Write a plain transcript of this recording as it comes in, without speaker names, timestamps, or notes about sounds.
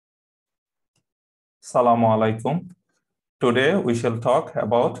Assalamu alaikum. Today we shall talk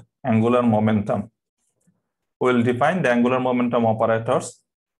about angular momentum. We will define the angular momentum operators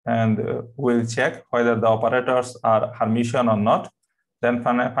and we'll check whether the operators are Hermitian or not. Then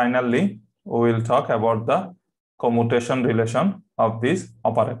finally, we will talk about the commutation relation of these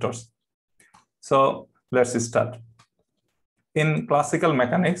operators. So let's start. In classical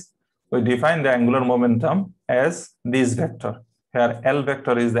mechanics, we define the angular momentum as this vector. Here L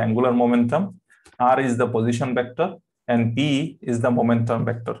vector is the angular momentum, R is the position vector, and P is the momentum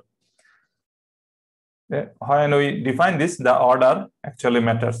vector. When we define this, the order actually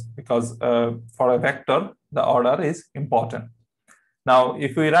matters because for a vector, the order is important. Now,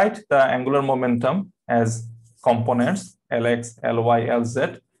 if we write the angular momentum as components, Lx, Ly,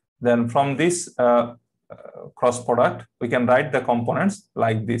 Lz, then from this cross product, we can write the components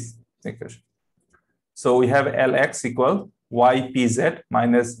like this equation. So we have Lx equal ypz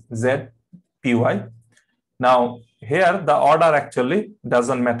minus zpy. Now, here the order actually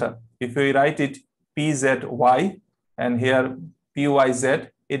doesn't matter. If we write it pzy and here pyz,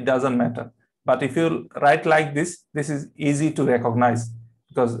 it doesn't matter. But if you write like this, this is easy to recognize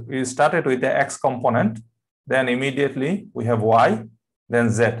because we started with the x component, then immediately we have y, then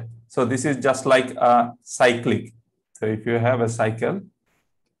z. So this is just like a cyclic. So if you have a cycle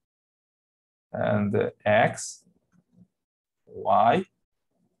and the x, y,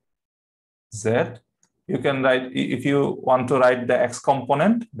 z, you can write, if you want to write the x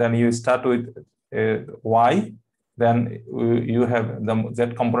component, then you start with y, then you have the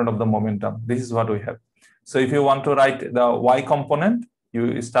z component of the momentum. This is what we have. So if you want to write the y component,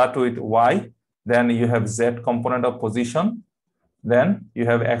 you start with y, then you have z component of position, then you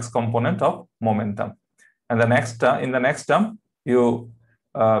have x component of momentum. And the next in the next term, you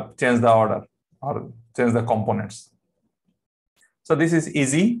change the order or change the components. So this is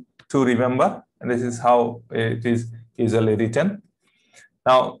easy to remember, and this is how it is usually written.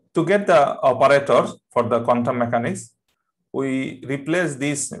 Now, to get the operators for the quantum mechanics, we replace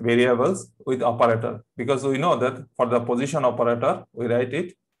these variables with operator because we know that for the position operator, we write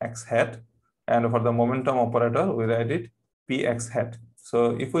it x hat, and for the momentum operator, we write it px hat.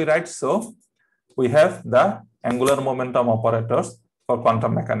 So if we write so, we have the angular momentum operators for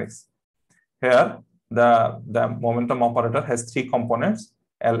quantum mechanics. Here, the momentum operator has three components,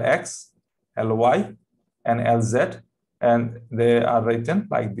 Lx, Ly, and Lz, and they are written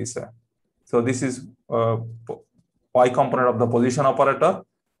like this. So this is y component of the position operator.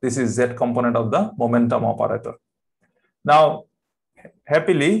 This is z component of the momentum operator. Now,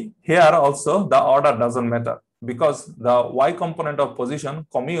 happily, here also the order doesn't matter because the y component of position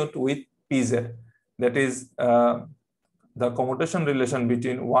commute with pz. That is the commutation relation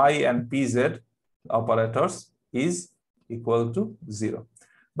between y and pz operators is equal to 0.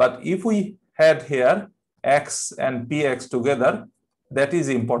 But if we had here x and px together, that is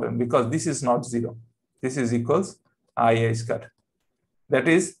important because this is not 0. This is equals ia squared. That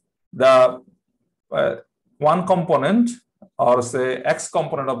is the one component or say x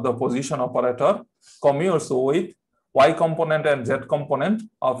component of the position operator commutes with y component and z component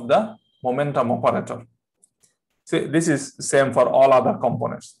of the momentum operator. See, this is same for all other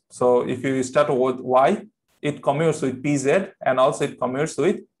components. So if you start with y, it commutes with pz and also it commutes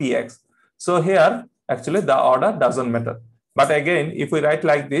with px. So here, actually the order doesn't matter. But again, if we write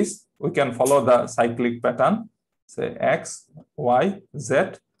like this, we can follow the cyclic pattern, say x, y, z,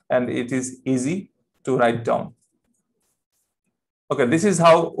 and it is easy to write down. Okay, this is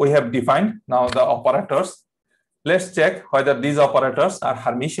how we have defined now the operators. Let's check whether these operators are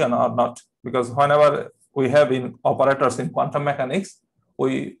Hermitian or not, because whenever we have in operators in quantum mechanics,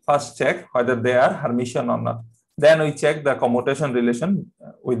 we first check whether they are Hermitian or not. Then we check the commutation relation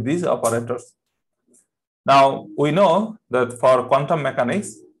with these operators. Now, we know that for quantum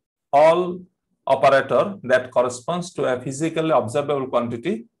mechanics, all operator that corresponds to a physically observable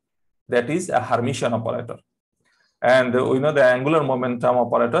quantity, that is a Hermitian operator. And we know the angular momentum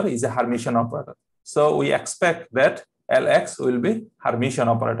operator is a Hermitian operator. So we expect that Lx will be Hermitian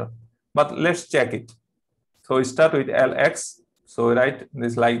operator. But let's check it. So we start with Lx. So we write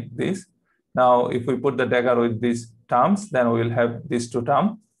this like this. Now, if we put the dagger with these terms, then we will have these two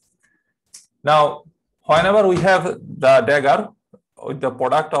terms. Now, whenever we have the dagger with the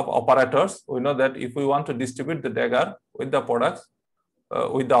product of operators, we know that if we want to distribute the dagger with the products,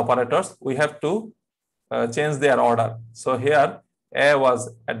 with the operators, we have to change their order. So here, A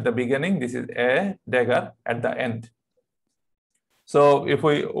was at the beginning, this is A dagger at the end. So if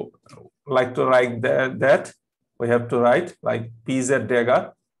we like to write that, we have to write like PZ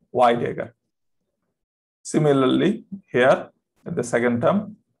dagger, Y dagger. Similarly, here at the second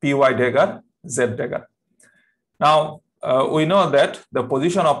term, PY dagger, z dagger. Now we know that the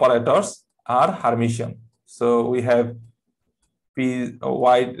position operators are Hermitian. So we have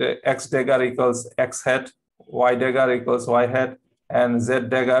x dagger equals x hat, y dagger equals y hat, and z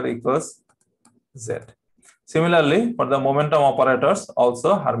dagger equals z. Similarly, for the momentum operators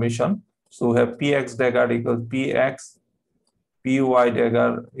also Hermitian. So we have px dagger equals px, py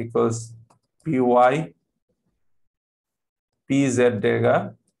dagger equals py, pz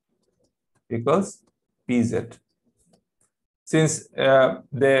dagger equals pz. Since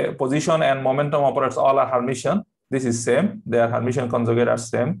the position and momentum operators all are Hermitian, this is same. Their Hermitian conjugate are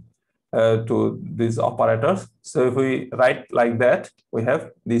same to these operators. So if we write like that, we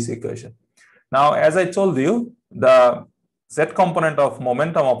have this equation. Now, as I told you, the z component of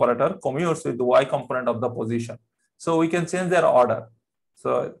momentum operator commutes with the y component of the position. So we can change their order.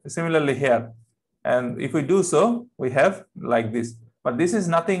 So similarly here, and if we do so, we have like this. But this is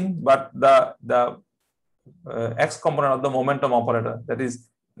nothing but the x component of the momentum operator, that is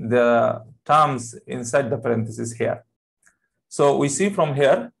the terms inside the parenthesis here. So we see from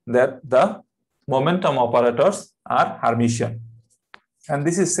here that the momentum operators are Hermitian, and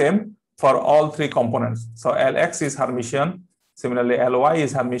this is same for all three components. So Lx is Hermitian, similarly Ly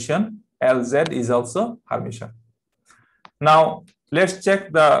is Hermitian, Lz is also Hermitian. Now let's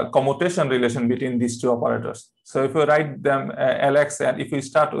check the commutation relation between these two operators. So if we write them Lx, and if we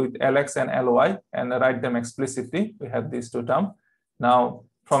start with Lx and Ly and write them explicitly, we have these two terms. Now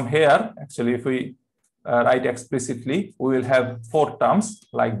from here, actually, if we write explicitly, we will have four terms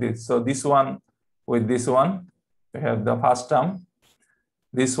like this. So this one with this one, we have the first term.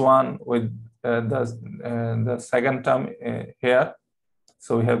 This one with the second term here.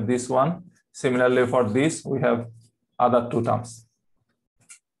 So we have this one. Similarly for this, we have other two terms.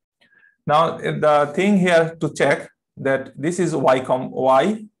 Now the thing here to check that this is y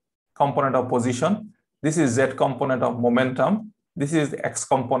component of position, this is z component of momentum, this is the x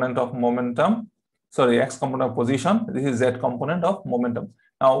component of momentum, sorry, x component of position, this is z component of momentum.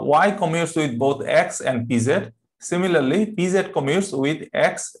 Now y commutes with both x and pz. Similarly, pz commutes with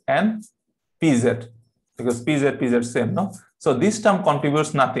x and pz, because pz same, no? So this term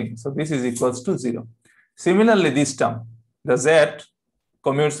contributes nothing. So this is equals to 0. Similarly, this term, the z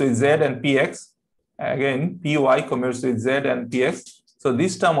commutes with z and px. Again, py commutes with z and px. So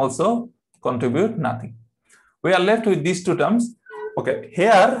this term also contribute nothing. We are left with these two terms. Okay,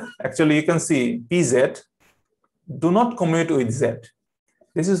 here actually you can see pz do not commute with z.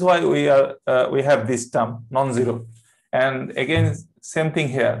 This is why we have this term non-zero. And again, same thing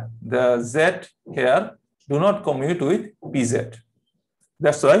here. The z here do not commute with pz.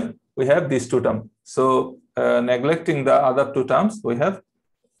 That's why we have these two terms. So neglecting the other two terms, we have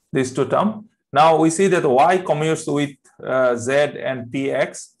these two terms. Now we see that y commutes with z and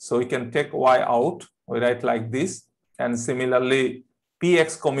px. So we can take y out. We write like this. And similarly,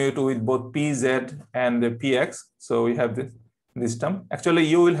 px commute with both pz and the px. So we have this term. Actually,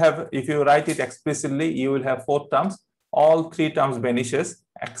 you will have, if you write it explicitly, you will have four terms. All three terms vanishes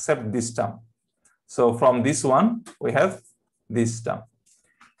except this term. So from this one, we have this term.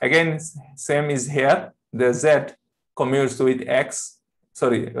 Again, same is here. The z commutes with x.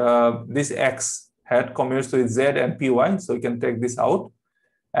 Sorry, this x hat commutes with z and py. So we can take this out.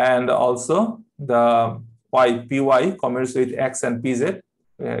 And also the py commutes with x and pz.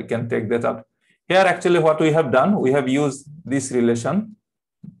 We can take that out. Here, actually, what we have done, we have used this relation,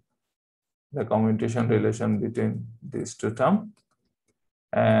 the commutation relation between these two terms,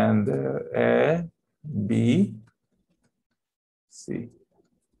 and A, B, C.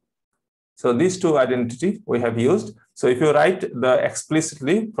 So these two identity we have used. So if you write the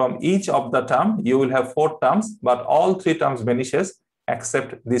explicitly from each of the term, you will have four terms, but all three terms vanishes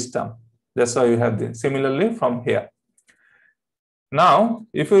except this term. That's why you have this. Similarly from here. Now,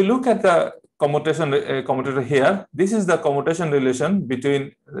 if we look at the commutator here, this is the commutation relation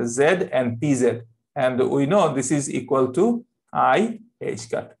between z and pz, and we know this is equal to I h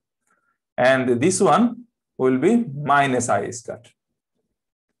cut, and this one will be minus I h cut,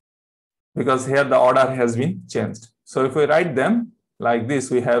 because here the order has been changed. So if we write them like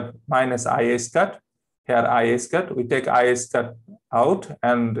this, we have minus I h cut, here I h cut, we take I h cut out,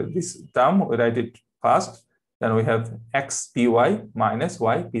 and this term we write it first, then we have x py minus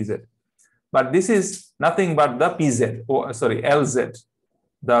y pz. But this is nothing but the pz, Lz,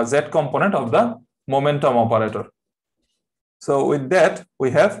 the z component of the momentum operator. So with that,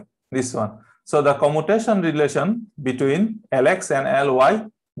 we have this one. So the commutation relation between Lx and Ly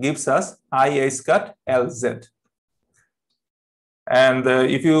gives us I h cut Lz. And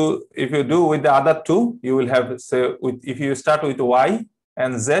if you do with the other two, you will have, say, if you start with y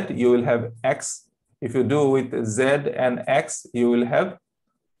and Z, you will have X. If you do with Z and X, you will have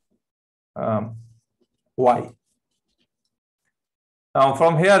Y. Now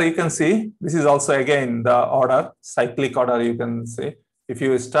from here you can see, this is also again the order, cyclic order you can see. If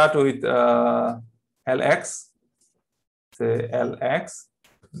you start with Lx, say Lx,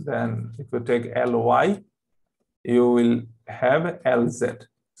 then if you take Ly, you will have Lz.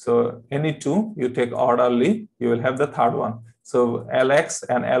 So any two you take orderly, you will have the third one. So Lx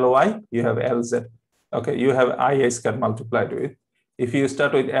and Ly, you have Lz. Okay, you have I squared multiplied with. If you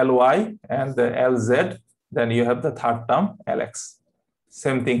start with Ly and the Lz, then you have the third term Lx.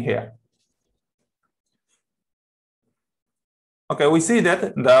 Same thing here. Okay, we see that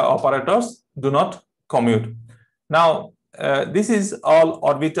the operators do not commute. Now, this is all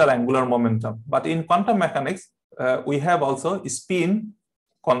orbital angular momentum, but in quantum mechanics, we have also spin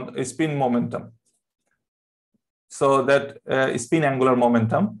momentum. So that spin angular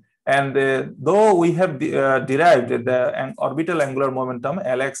momentum, and though we have derived the orbital angular momentum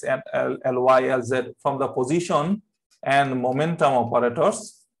Lx and Ly, Lz from the position and momentum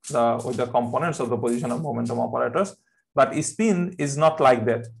operators, with the components of the position of momentum operators, but spin is not like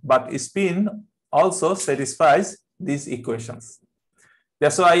that. But spin also satisfies these equations.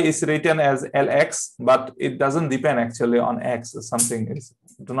 That's why it's written as Lx, but it doesn't depend actually on x. Something is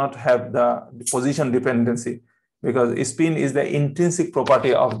do not have the position dependency, because spin is the intrinsic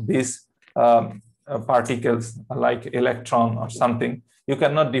property of these particles like electron or something. You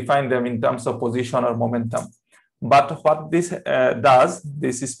cannot define them in terms of position or momentum. But what this does,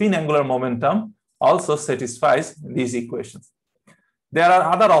 this spin angular momentum also satisfies these equations. There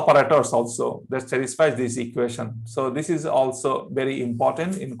are other operators also that satisfies this equation. So this is also very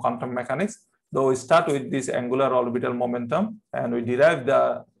important in quantum mechanics. Though we start with this angular orbital momentum and we derive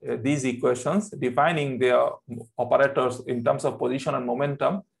these equations defining the operators in terms of position and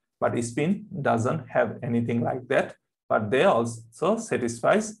momentum, but spin doesn't have anything like that, but they also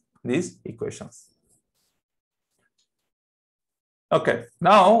satisfies these equations. Okay,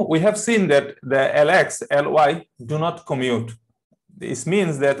 now we have seen that the Lx, Ly do not commute. This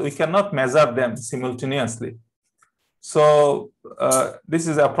means that we cannot measure them simultaneously. So this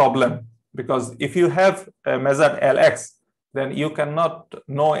is a problem, because if you have measured Lx, then you cannot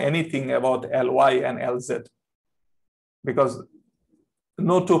know anything about Ly and Lz, because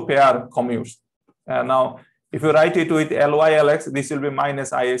no two pair commutes. Now, if you write it with Ly, Lx, this will be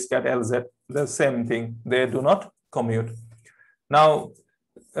minus I squared Lz, the same thing. They do not commute. Now,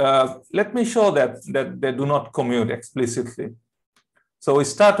 let me show that they do not commute explicitly. So we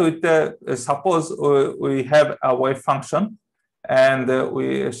start with, suppose we have a wave function and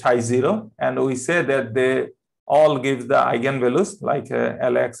we psi 0, and we say that they all give the eigenvalues like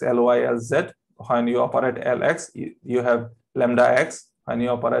Lx, Ly, Lz. When you operate Lx, you have lambda x. When you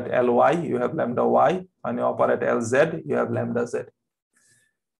operate Ly, you have lambda y. When you operate Lz, you have lambda z.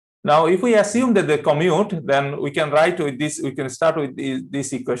 Now, if we assume that they commute, then we can write with this, we can start with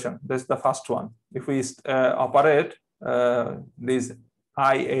this equation. That's the first one. If we operate this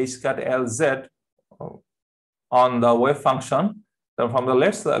I squared Lz on the wave function, then from the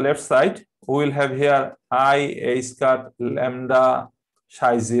left side, we will have here I squared lambda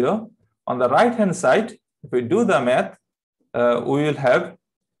psi 0. On the right hand side, if we do the math, we will have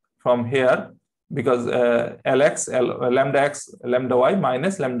from here, because Lx, lambda x, lambda y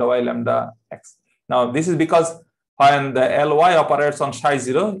minus lambda y, lambda x. Now, this is because when the Ly operates on psi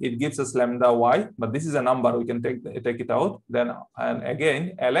 0, it gives us lambda y, but this is a number, we can take it out. Then, and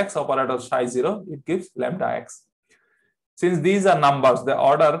again, Lx operates psi 0, it gives lambda x. Since these are numbers, the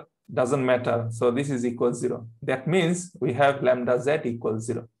order doesn't matter. So this is equal 0. That means we have lambda z equals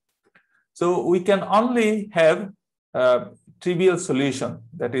 0. So we can only have a trivial solution.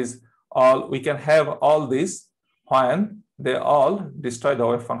 That is, we can have all this when they all destroy the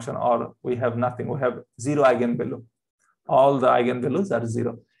wave function, or we have nothing. We have 0 eigenvalue. All the eigenvalues are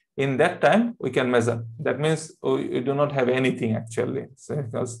 0. In that time, we can measure. That means we do not have anything actually, so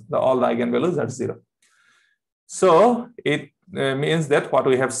because all the eigenvalues are 0. So it means that what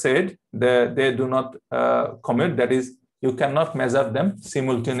we have said, they do not commute. That is, you cannot measure them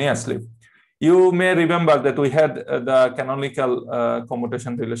simultaneously. You may remember that we had the canonical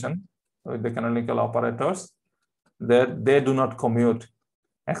commutation relation with the canonical operators, that they do not commute.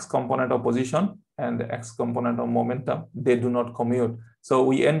 X component of position and X component of momentum, they do not commute. So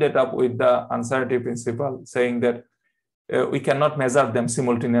we ended up with the uncertainty principle saying that we cannot measure them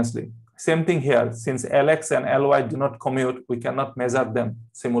simultaneously. Same thing here, since Lx and Ly do not commute, we cannot measure them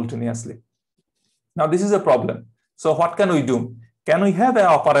simultaneously. Now this is a problem. So what can we do? Can we have an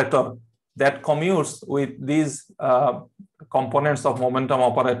operator that commutes with these components of momentum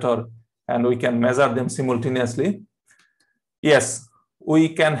operator, and we can measure them simultaneously? Yes, we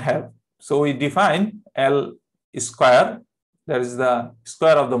can have. So we define L square, that is the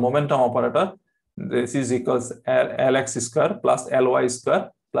square of the momentum operator. This is equals Lx square plus Ly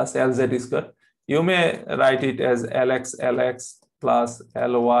square plus Lz square. You may write it as Lx plus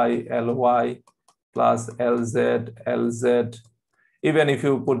Ly plus Lz. Even if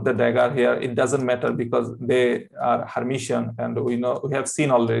you put the dagger here, it doesn't matter because they are Hermitian, and we have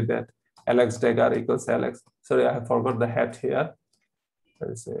seen already that Lx dagger equals Lx. Sorry, I forgot the hat here.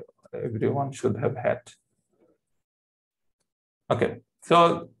 Everyone should have hat. Okay,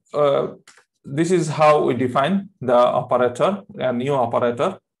 so this is how we define the operator, a new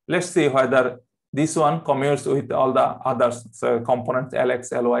operator. Let's see whether this one commutes with all the others, so components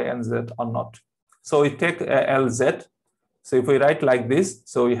Lx, Ly, and Z or not. So we take Lz. So if we write like this,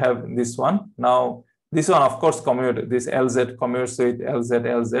 so we have this one. Now this one, of course, commute. This Lz commutes with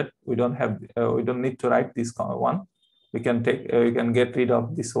Lz. We don't need to write this one. We can get rid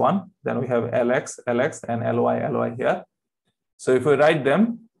of this one. Then we have Lx, and Ly here. So if we write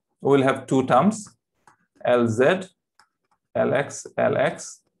them, we will have two terms: Lz,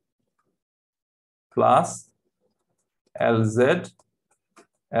 Lx plus Lz,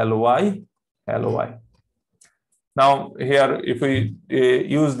 Ly. Now here, if we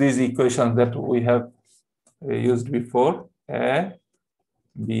use these equations that we have used before, A,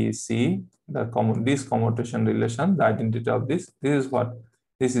 B, C, this commutation relation, the identity of this is what?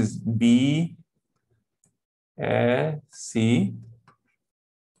 This is B, A, C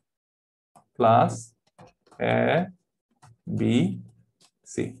plus A, B,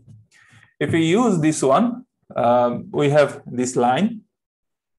 C. If we use this one, we have this line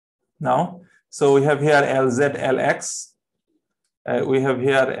now. So we have here Lz, Lx. We have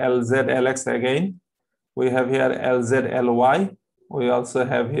here Lz, Lx again. We have here Lz, Ly. We also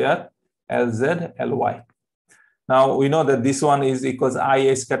have here Lz, Ly. Now we know that this one is equals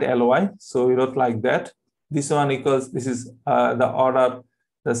I squared Ly. So we wrote like that. This one equals, this is the order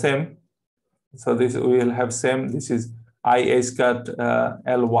the same. So this we will have same. This is I squared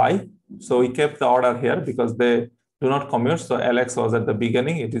Ly. So we kept the order here because they do not commute. So Lx was at the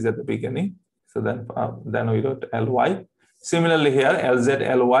beginning. It is at the beginning. So then we wrote Ly. Similarly here, Lz,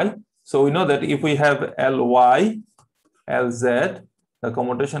 Ly. So we know that if we have Ly, Lz, the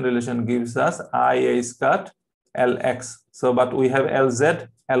commutation relation gives us I squared Lx. So, but we have Lz,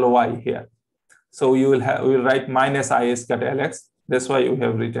 Ly here. So we will write minus I squared Lx. That's why we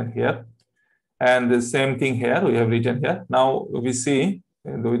have written here. And the same thing here, we have written here. Now we see,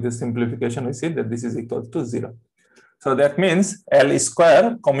 with the simplification, we see that this is equal to 0. So that means L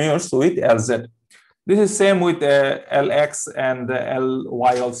square commutes with Lz. This is same with Lx and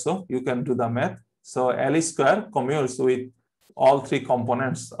Ly also. You can do the math. So L square commutes with all three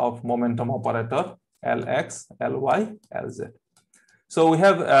components of momentum operator, Lx, Ly, Lz. So we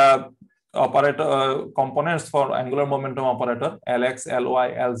have components for angular momentum operator, Lx,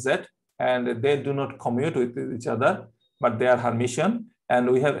 Ly, Lz, and they do not commute with each other, but they are Hermitian. And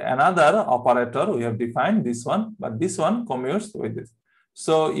we have another operator, we have defined this one, but this one commutes with this.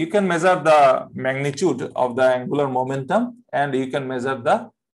 So you can measure the magnitude of the angular momentum, and you can measure the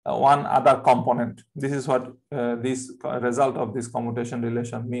one other component. This is what this result of this commutation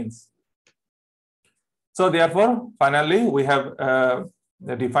relation means. So therefore, finally, we have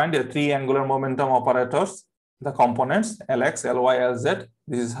defined the three angular momentum operators, the components Lx, Ly, Lz.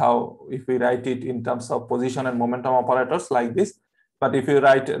 This is how, if we write it in terms of position and momentum operators like this. But if you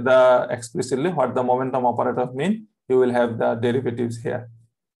write the explicitly what the momentum operators mean, you will have the derivatives here.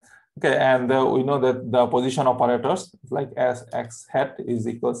 Okay, and we know that the position operators like as x hat is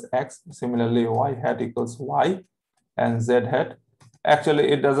equals x. Similarly, y hat equals y, and z hat.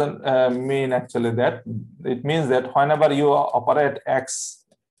 Actually, it doesn't mean actually that. It means that whenever you operate x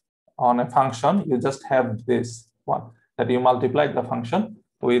on a function, you just have this one, that you multiply the function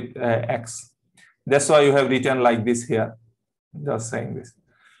with x. That's why you have written like this here. Just saying this.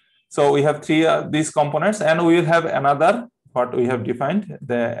 So we have three these components, and we will have another what we have defined,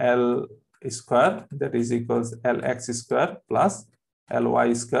 the L square, that is equals Lx square plus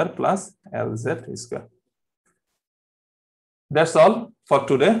Ly square plus Lz square. That's all for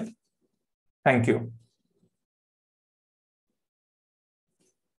today. Thank you.